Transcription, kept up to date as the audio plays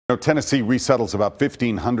Tennessee resettles about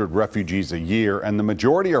 1,500 refugees a year, and the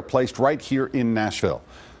majority are placed right here in Nashville.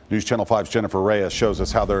 News Channel 5's Jennifer Reyes shows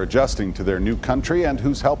us how they're adjusting to their new country and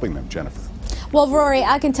who's helping them. Jennifer. Well, Rory,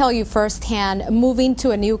 I can tell you firsthand, moving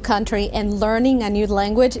to a new country and learning a new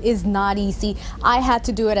language is not easy. I had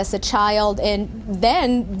to do it as a child, and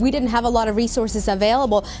then we didn't have a lot of resources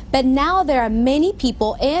available. But now there are many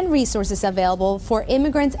people and resources available for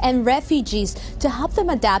immigrants and refugees to help them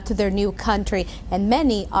adapt to their new country, and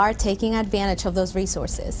many are taking advantage of those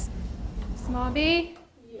resources. Small B?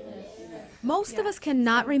 Most of us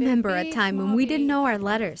cannot remember a time when we didn't know our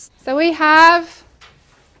letters. So we have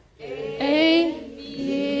A,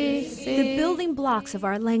 B, C. The building blocks of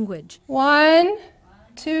our language. 1,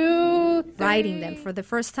 2, 3. Writing them for the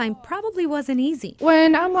first time probably wasn't easy.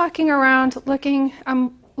 When I'm walking around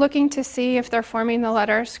I'm looking to see if they're forming the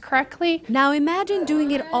letters correctly. Now imagine doing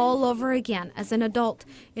it all over again as an adult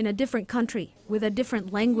in a different country with a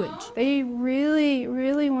different language. They really,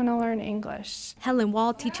 really want to learn English. Helen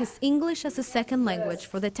Wall teaches English as a second language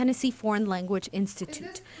for the Tennessee Foreign Language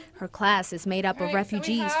Institute. Her class is made up of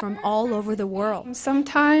refugees from all over the world.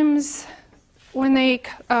 Sometimes when they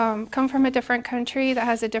come from a different country that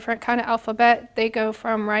has a different kind of alphabet, they go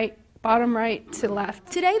from bottom right to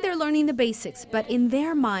left. Today they're learning the basics, but in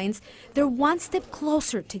their minds, they're one step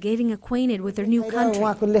closer to getting acquainted with their new country.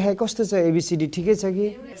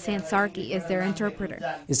 Sansarki is their interpreter.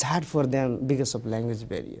 It's hard for them because of language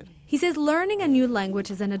barrier. He says learning a new language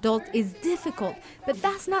as an adult is difficult, but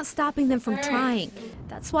that's not stopping them from trying.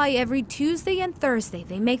 That's why every Tuesday and Thursday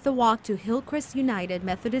they make the walk to Hillcrest United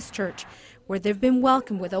Methodist Church, where they've been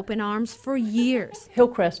welcomed with open arms for years.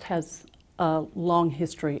 Hillcrest has a long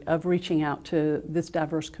history of reaching out to this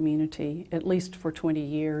diverse community, at least for 20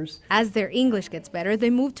 years. As their English gets better, they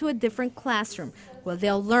move to a different classroom where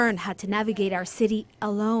they'll learn how to navigate our city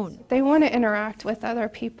alone. They want to interact with other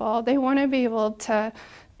people. They want to be able to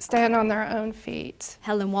stand on their own feet.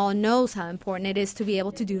 Helen Wall knows how important it is to be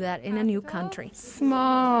able to do that in a new country.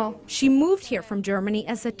 Small. She moved here from Germany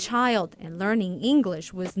as a child, and learning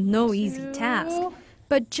English was no easy task.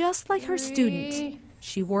 But just like her students,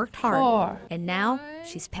 she worked hard, and now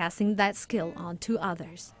she's passing that skill on to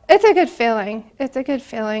others. It's a good feeling. It's a good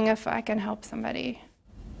feeling if I can help somebody.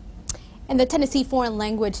 And the Tennessee Foreign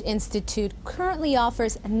Language Institute currently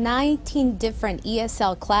offers 19 different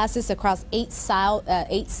ESL classes across 8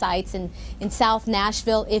 sites in South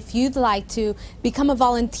Nashville. If you'd like to become a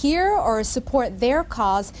volunteer or support their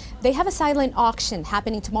cause, they have a silent auction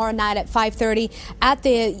happening tomorrow night at 5:30 at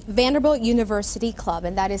the Vanderbilt University Club,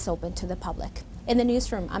 and that is open to the public. In the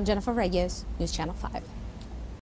newsroom, I'm Jennifer Reyes, News Channel 5.